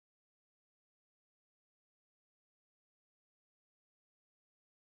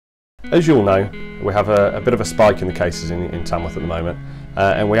As you all know, we have a bit of a spike in the cases in Tamworth at the moment,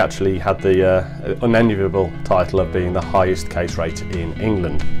 and we actually had the unenviable title of being the highest case rate in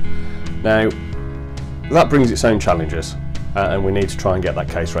England. Now, that brings its own challenges, and we need to try and get that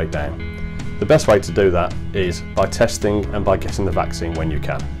case rate down. The best way to do that is by testing and by getting the vaccine when you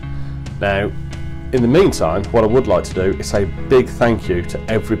can. Now, in the meantime, what I would like to do is say a big thank you to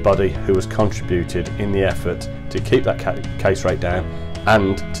everybody who has contributed in the effort to keep that case rate down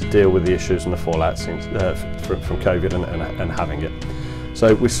and to deal with the issues and the fallout from COVID and having it.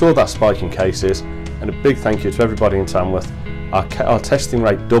 So we saw that spike in cases, and a big thank you to everybody in Tamworth. Our testing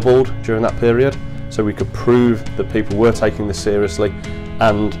rate doubled during that period, so we could prove that people were taking this seriously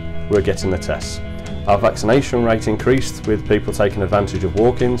and were getting the tests. Our vaccination rate increased with people taking advantage of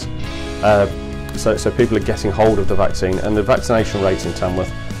walk-ins, so people are getting hold of the vaccine, and the vaccination rates in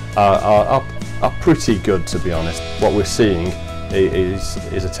Tamworth are pretty good, to be honest. What we're seeing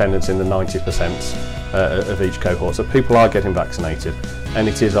is attendance in the 90% of each cohort, so people are getting vaccinated, and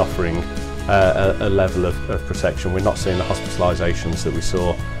it is offering a level of protection. We're not seeing the hospitalisations that we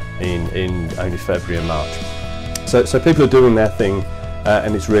saw in only February and March. So people are doing their thing,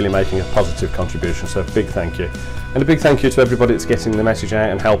 and it's really making a positive contribution, so a big thank you. And a big thank you to everybody that's getting the message out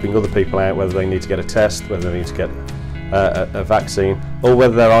and helping other people out, whether they need to get a test, whether they need to get a vaccine, or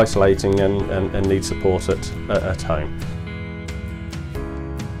whether they're isolating and need support at home.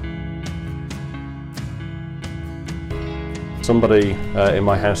 Somebody in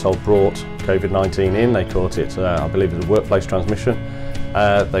my household brought COVID-19 in. They caught it, I believe it was a workplace transmission.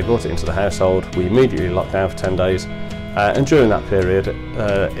 They brought it into the household. We immediately locked down for 10 days. And during that period,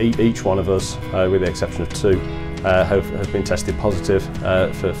 each one of us, with the exception of 2, have been tested positive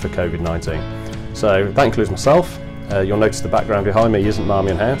for COVID-19. So that includes myself. You'll notice the background behind me isn't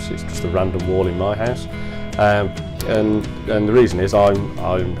Marmion House, it's just a random wall in my house. And the reason is I'm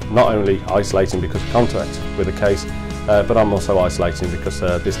not only isolating because of contact with a case, but I'm also isolating because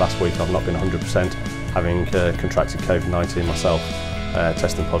this last week I've not been 100%, having contracted COVID-19 myself,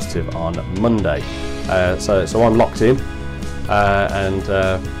 testing positive on Monday. So I'm locked in, and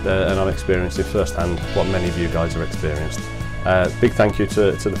I'm experiencing firsthand what many of you guys have experienced. Big thank you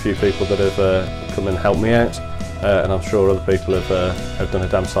to the few people that have come and helped me out, and I'm sure other people have done a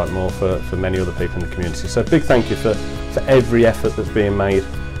damn sight more for many other people in the community. So big thank you for every effort that's being made,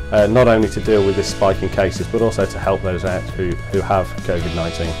 not only to deal with this spike in cases, but also to help those out who have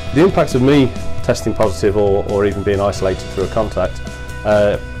COVID-19. The impact of me testing positive or even being isolated through a contact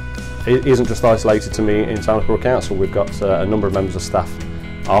it isn't just isolated to me in Tamworth Borough Council. We've got a number of members of staff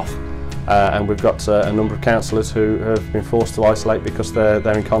off, and we've got a number of councillors who have been forced to isolate because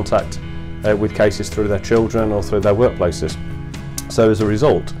they're in contact with cases through their children or through their workplaces. So as a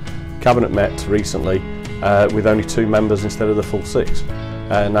result, Cabinet met recently with only 2 members instead of the full 6.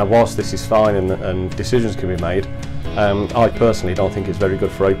 Now whilst this is fine and decisions can be made, I personally don't think it's very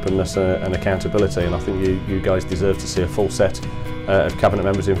good for openness and accountability, and I think you guys deserve to see a full set of Cabinet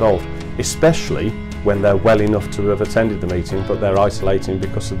members involved, especially when they're well enough to have attended the meeting but they're isolating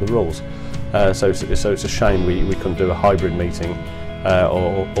because of the rules. So it's a shame we couldn't do a hybrid meeting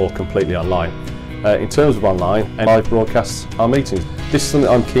or completely online. In terms of online, and live broadcasts our meetings, this is something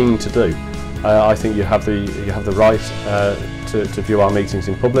I'm keen to do. I think you have the right to view our meetings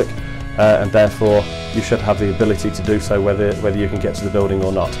in public, and therefore you should have the ability to do so whether you can get to the building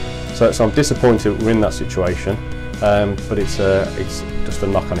or not. So I'm disappointed we're in that situation, but it's just a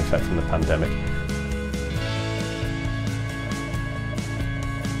knock-on effect from the pandemic.